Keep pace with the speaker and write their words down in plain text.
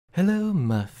Hello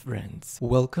my friends,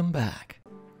 welcome back.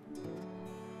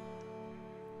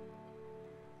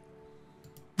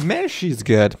 Man, she's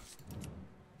good.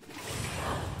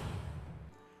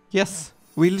 Yes,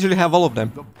 we literally have all of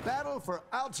them. The battle for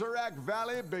Alterac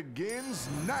Valley begins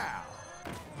now.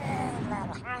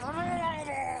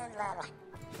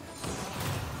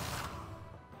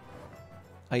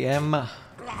 I am.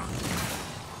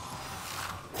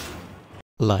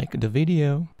 Like the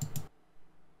video.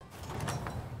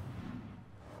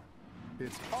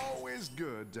 It's always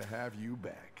good to have you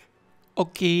back.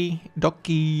 Okay,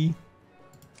 dokie.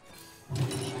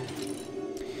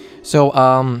 So,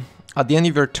 at the end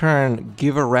of your turn,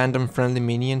 give a random friendly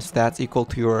minion stats equal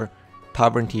to your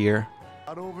tavern tier.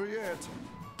 Not over yet.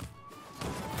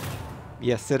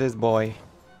 Yes, it is, boy.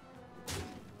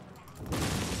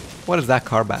 What is that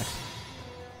car back?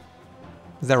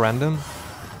 Is that random?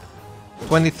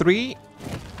 23?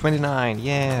 29.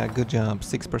 Yeah, good job.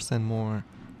 6% more.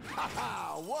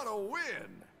 Haha, what a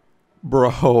win!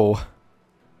 Bro.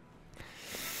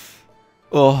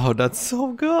 Oh, that's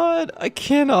so good. I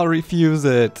cannot refuse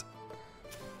it.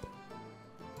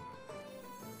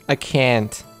 I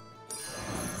can't.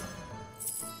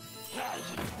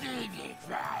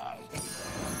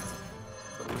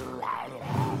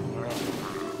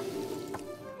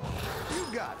 You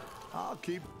got it. I'll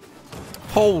keep.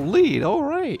 Holy,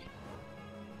 alright.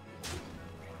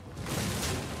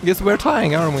 Guess we're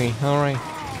tying, aren't we? Alright.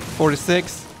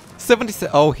 46.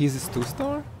 77. Oh, he's his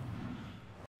 2-star?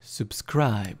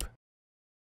 Subscribe.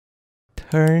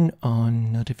 Turn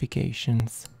on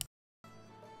notifications.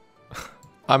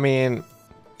 I mean...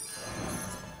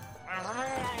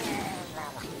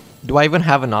 do I even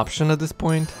have an option at this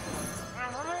point?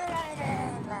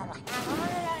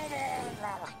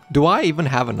 Do I even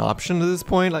have an option at this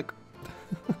point? Like...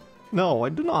 no, I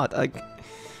do not.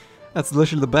 That's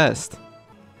literally the best.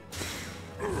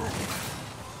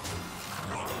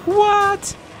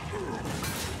 What?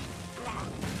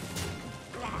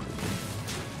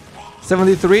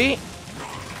 73?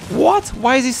 What?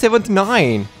 Why is he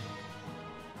 79?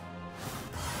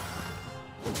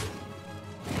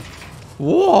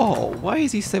 Whoa, why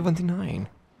is he 79?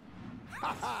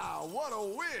 Haha, what a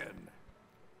win!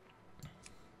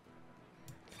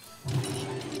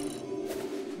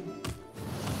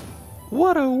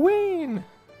 What a win!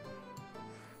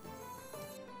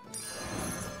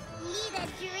 Need a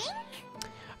drink?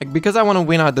 Like, because I want to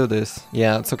win, I'll do this.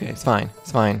 Yeah, it's okay. It's fine.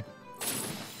 It's fine.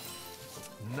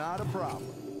 Not a problem.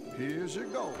 Here's your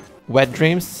goal. Wet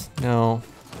dreams? No.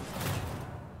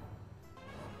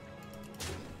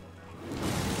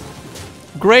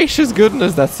 Gracious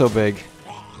goodness, that's so big.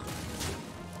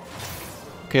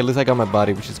 Okay, at least I got my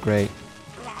body, which is great.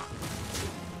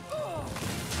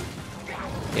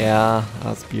 Yeah,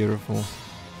 that's beautiful.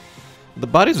 The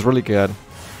body's really good.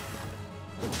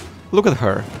 Look at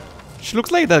her. She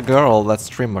looks like that girl, that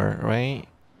streamer, right?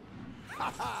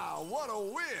 Haha, what a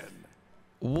win!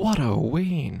 What a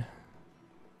win.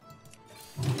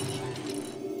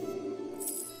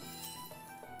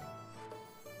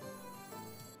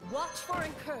 Watch for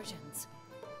incursions.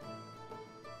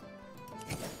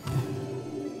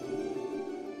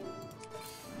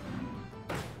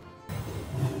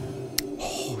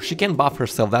 Oh, she can buff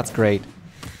herself, that's great.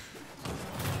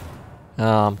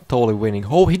 Totally winning.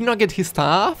 Oh, he did not get his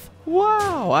stuff?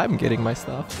 Wow, I'm getting my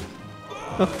stuff.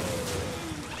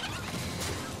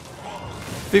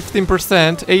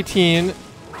 15%, 18,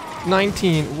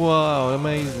 19. Wow,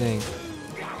 amazing.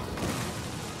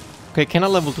 Okay, can I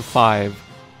level to 5?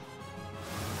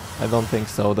 I don't think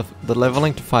so. The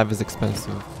leveling to 5 is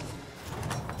expensive.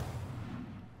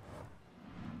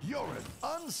 You're an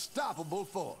unstoppable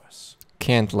force.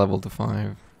 Can't level to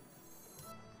 5.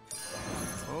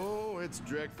 Oh, it's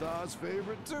Drekthar's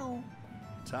favorite too.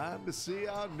 Time to see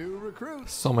our new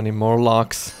recruits. So many more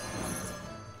locks.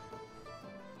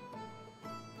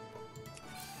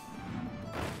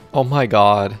 Oh my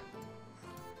god.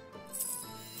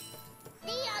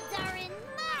 The odds are in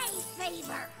my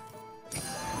favor.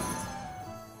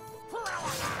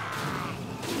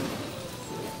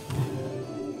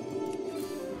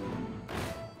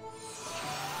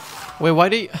 Wait, why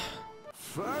do you...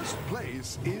 First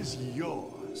place is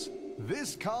yours.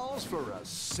 This calls for a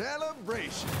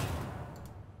celebration.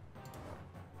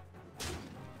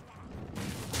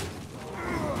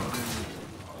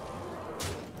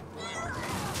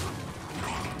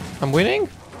 I'm winning?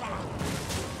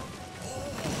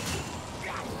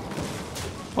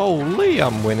 Holy,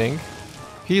 I'm winning.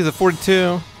 He's a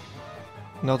 42.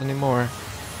 Not anymore.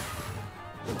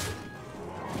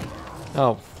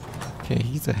 Oh. Okay,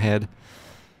 he's ahead.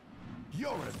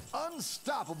 You're an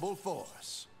unstoppable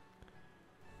force.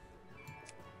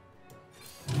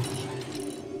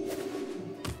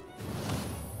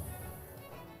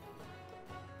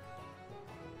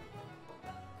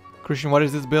 Christian, what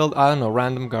is this build? I don't know,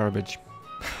 random garbage.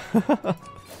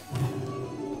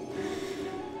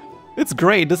 It's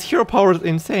great, this hero power is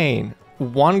insane.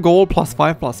 1 gold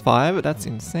 +5/+5, that's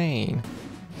insane.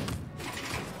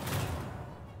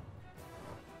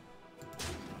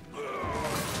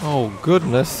 Oh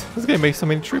goodness, this guy makes so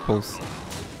many triples.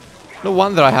 No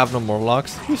wonder I have no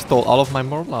Morlocks. He stole all of my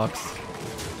Morlocks.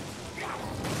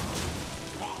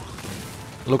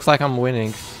 Looks like I'm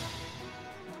winning.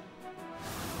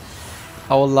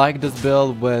 I would like this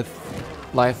build with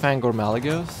Lifefang or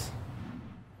Malagos.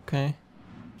 Okay.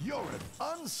 You're an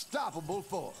unstoppable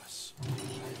force.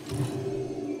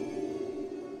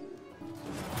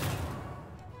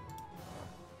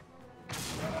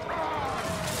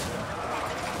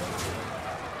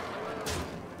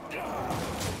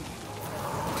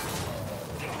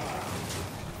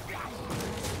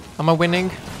 Am I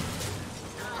winning?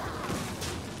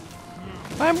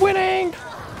 I'm winning!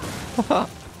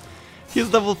 He's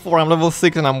level 4, I'm level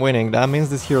 6 and I'm winning. That means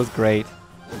this hero's great.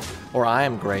 Or I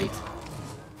am great.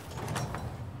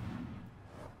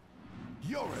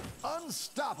 You're an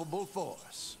unstoppable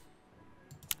force.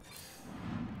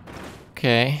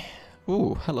 Okay.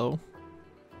 Ooh, hello.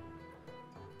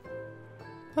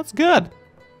 That's good.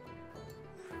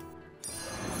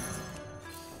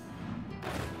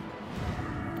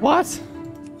 What?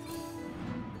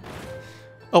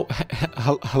 Oh,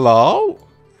 hello?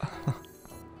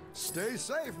 Stay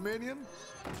safe, minion.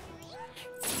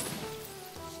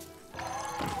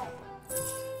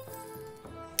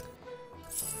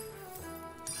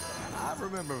 I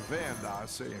remember Vandar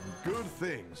saying good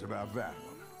things about that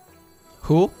one.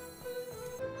 Who?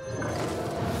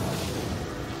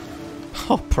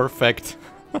 Oh, perfect.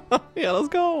 Yeah, let's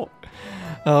go.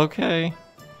 Okay.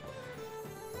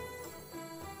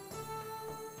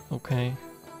 Okay.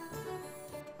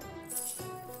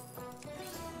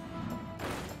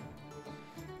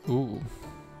 Ooh.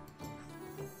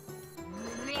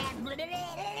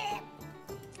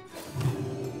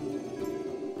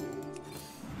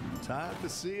 Time to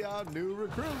see our new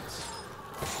recruits.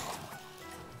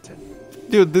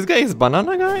 Dude, this guy is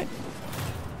banana guy?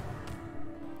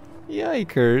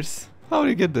 Yikers. How do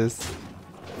you get this?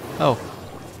 Oh,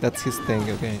 that's his thing,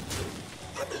 okay.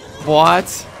 What?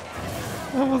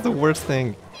 That was the worst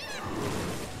thing.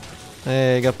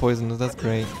 Hey, I got poisoned, that's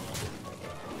great.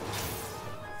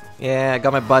 Yeah, I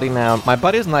got my buddy now. My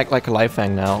buddy is like a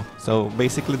Lifefang now. So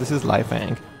basically this is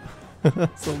Lifefang.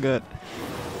 So good.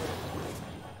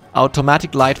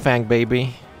 Automatic Lightfang,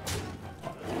 baby.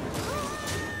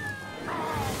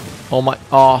 Oh my,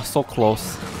 oh, so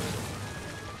close.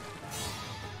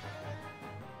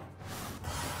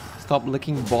 Stop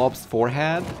licking Bob's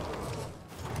forehead.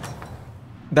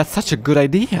 That's such a good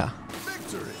idea.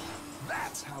 Victory!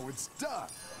 That's how it's done.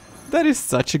 That is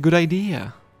such a good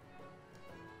idea.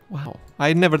 Wow,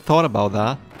 I never thought about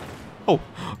that. Oh,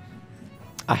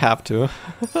 I have to.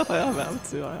 I have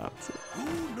to.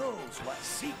 Who knows what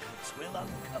secrets will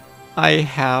uncover? I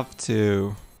have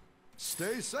to.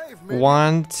 Stay safe, minion.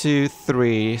 1, 2,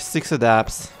 3, 6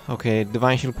 adapts. Okay,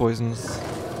 Divine Shield poisons.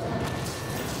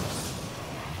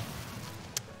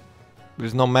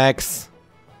 There's no max.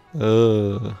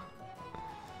 Ugh.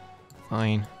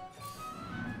 Fine.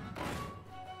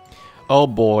 Oh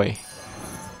boy.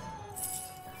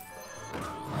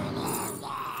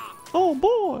 Oh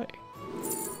boy.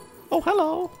 Oh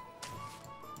hello.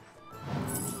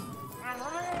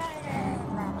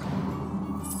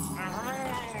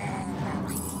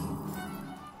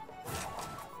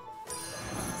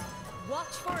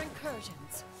 Watch for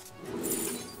incursions.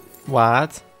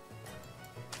 What?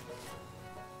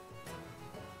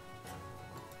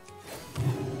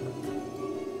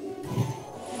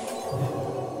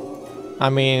 I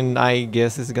mean, I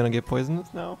guess it's gonna get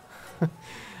poisonous now.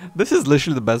 This is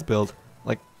literally the best build.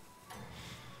 Like,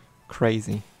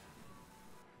 crazy.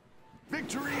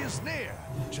 Victory is near.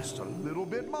 Just a little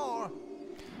bit more.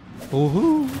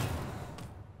 Woohoo!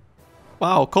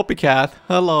 Wow, copycat.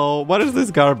 Hello. What is this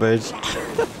garbage?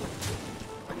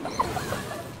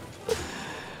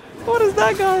 What is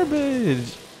that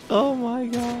garbage? Oh my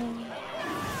god.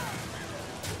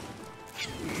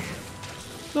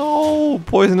 No!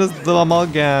 Poisonous the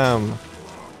amalgam.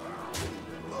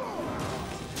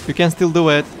 You can still do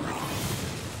it.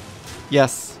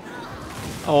 Yes.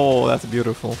 Oh, that's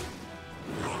beautiful.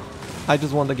 I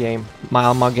just won the game. My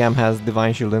amalgam has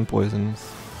Divine Shield and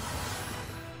poisons.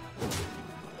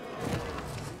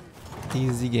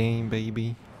 Easy game,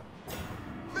 baby.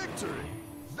 Victory!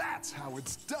 That's how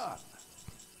it's done.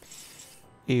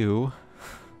 Ew.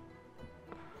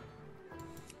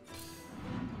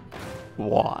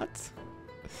 What?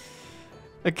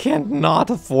 I can't not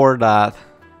afford that.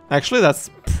 Actually, that's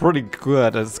pretty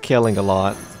good at scaling a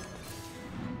lot.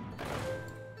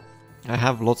 I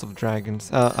have lots of dragons.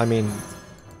 I mean,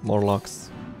 Morlocks.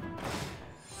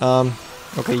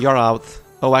 Okay, you're out.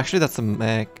 Oh, actually, that's a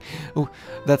mech. Oh,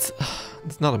 that's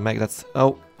not a mech. That's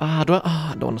I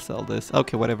don't want to sell this.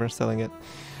 Okay, whatever, selling it.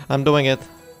 I'm doing it.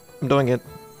 I'm doing it.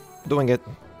 Doing it.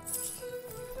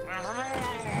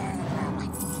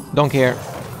 Don't care.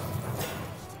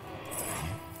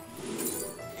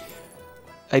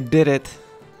 I did it.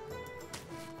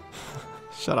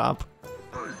 Shut up.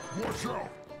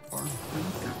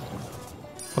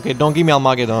 Okay, don't give me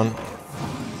Almageddon.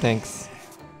 Thanks.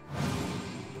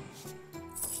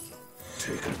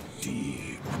 Take a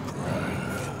deep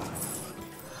breath.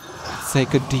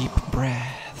 Take a deep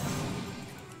breath.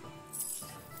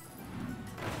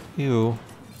 Ew.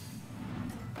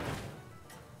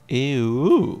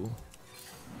 Ew.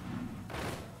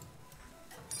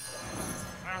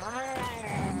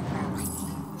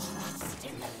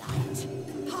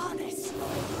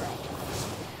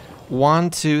 One,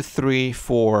 two, three,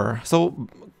 four. So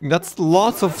that's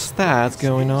lots of stats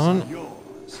going on.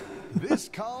 This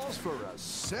calls for a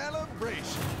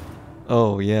celebration.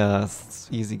 Oh yeah, it's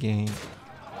easy game.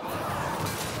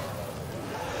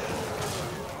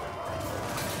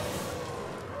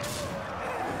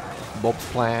 Bob's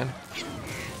plan.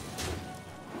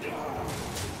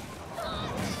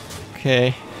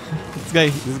 Okay,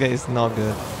 this guy is not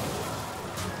good.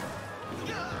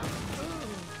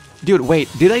 Dude, wait,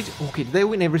 did I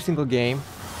win every single game?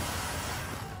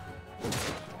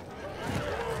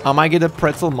 I might get a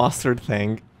pretzel mustard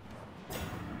thing.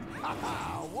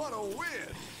 What a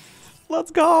win!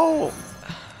 Let's go!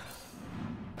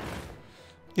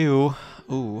 Ew.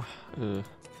 Ooh. Ugh.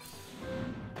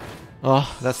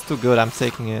 Oh, that's too good, I'm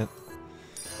taking it.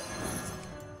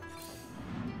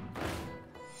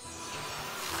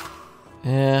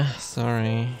 Yeah,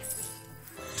 sorry.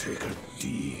 Take a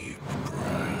deep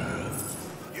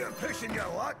breath. You're pushing your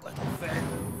luck, little thing.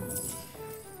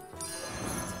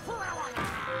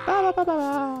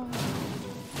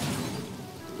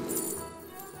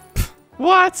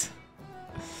 What?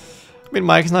 I mean,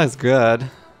 Mike's not as good.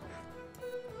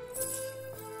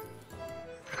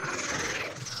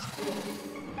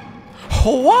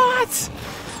 What?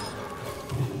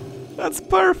 That's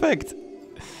perfect.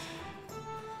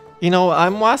 You know,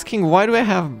 I'm asking why do I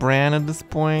have Bran at this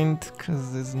point?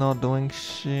 Because it's not doing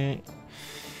shit.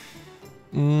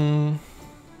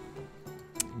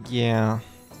 Yeah.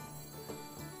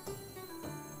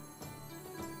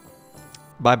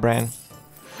 Bye, Bran.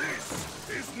 This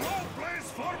is no place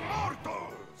for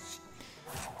mortals.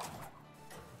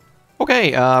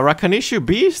 Okay, Rakanishu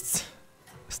Beasts.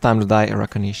 It's time to die,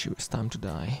 Rakanishu. It's time to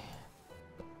die.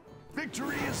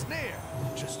 Victory is near.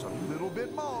 Just a little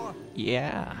bit more.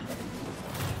 Yeah.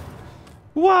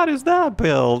 What is that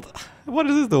build? What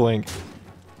is this doing?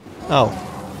 Oh.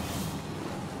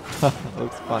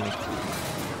 Looks funny.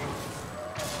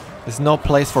 There's no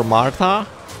place for Martha?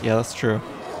 Yeah, that's true.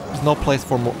 There's no place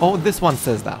for more. Oh, this one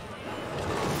says that.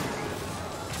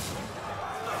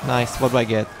 Nice. What do I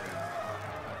get?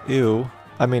 Ew.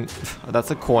 I mean, that's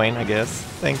a coin, I guess.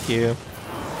 Thank you.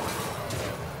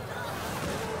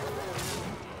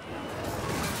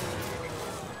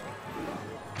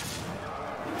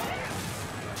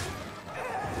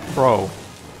 Bro.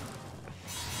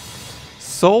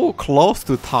 So close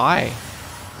to tie.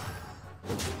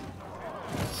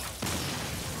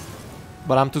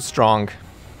 But I'm too strong.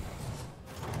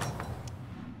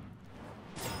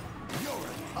 You're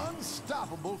an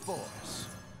unstoppable force.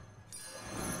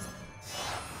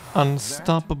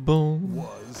 Unstoppable.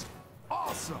 Was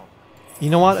awesome. You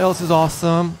know what else is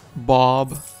awesome?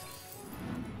 Bob.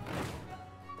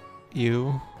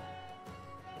 You.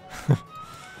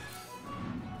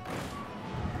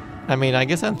 I mean, I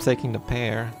guess I'm taking the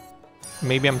pair.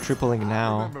 Maybe I'm tripling I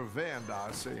now. remember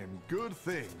Vandar saying good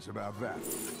things about that.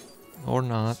 Or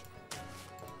not.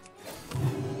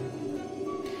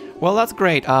 Well, that's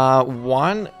great.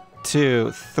 1,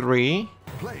 2, 3.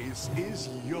 Place is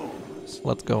yours.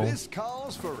 Let's go. This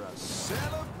calls for a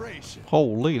celebration.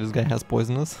 Holy, this guy has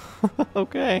poisonous.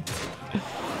 Okay.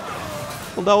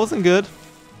 Well, that wasn't good.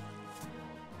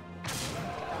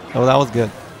 Oh, that was good.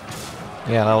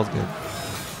 Yeah, that was good.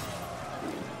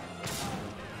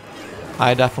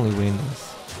 I definitely win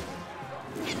this.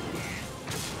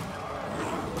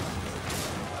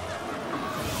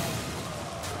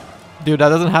 Dude, that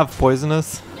doesn't have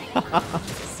poisonous.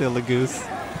 Silly goose.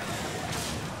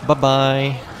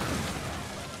 Bye-bye.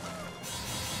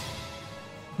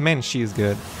 Man, she's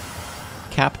good.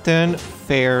 Captain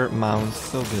Fairmount,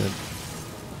 so good.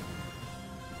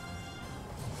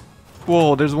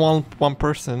 Whoa, there's one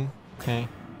person. Okay.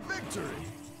 Victory!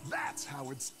 That's how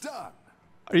it's done.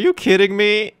 Are you kidding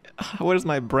me? Where's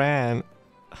my brand?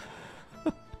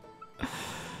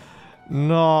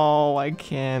 No, I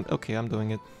can't. Okay, I'm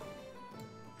doing it.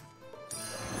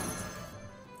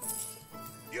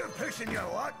 You're pushing your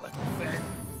luck, little Finn.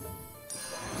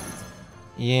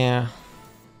 Yeah.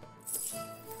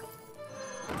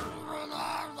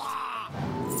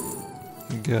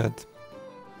 Good.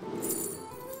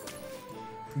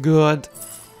 Good.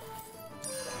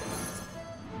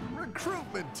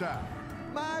 Recruitment time.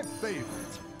 My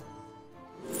favorite.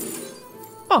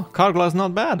 Oh, Carglass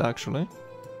not bad actually.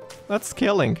 That's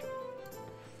scaling.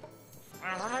 I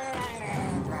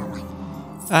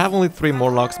have only 3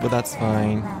 more locks, but that's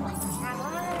fine.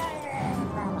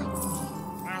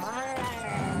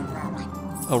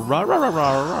 Oh, rah, rah, rah,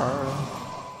 rah, rah.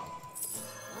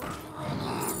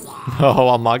 Oh,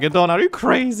 Almagedon, are you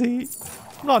crazy?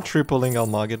 I'm not tripling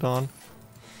Almagedon.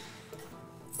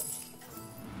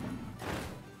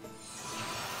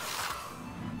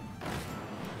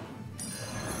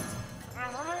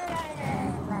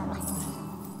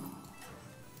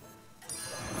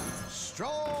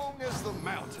 Strong as the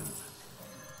mountain.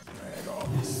 And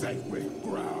on sacred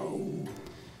ground.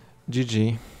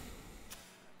 GG.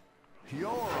 You're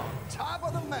on top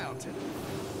of the mountain.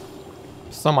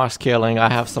 Some are scaling. I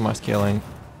have some are scaling.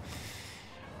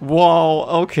 Whoa,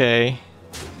 okay.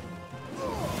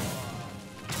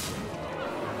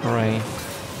 Alright.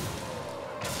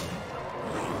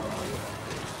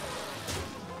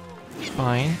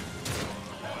 Fine.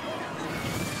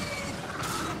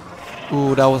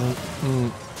 Ooh, that wasn't...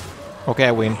 Okay,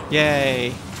 I win.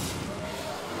 Yay!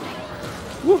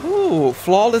 Woohoo!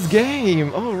 Flawless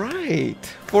game! Alright!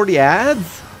 For the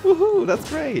ads? Woohoo! That's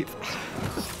great!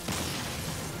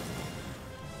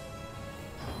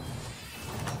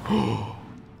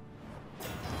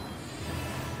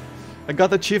 I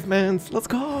got achievements! Let's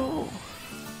go!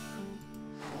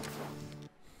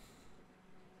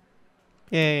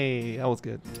 Yay! That was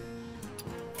good.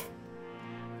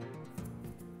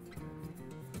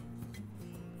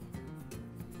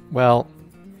 Well...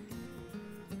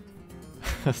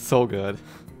 so good.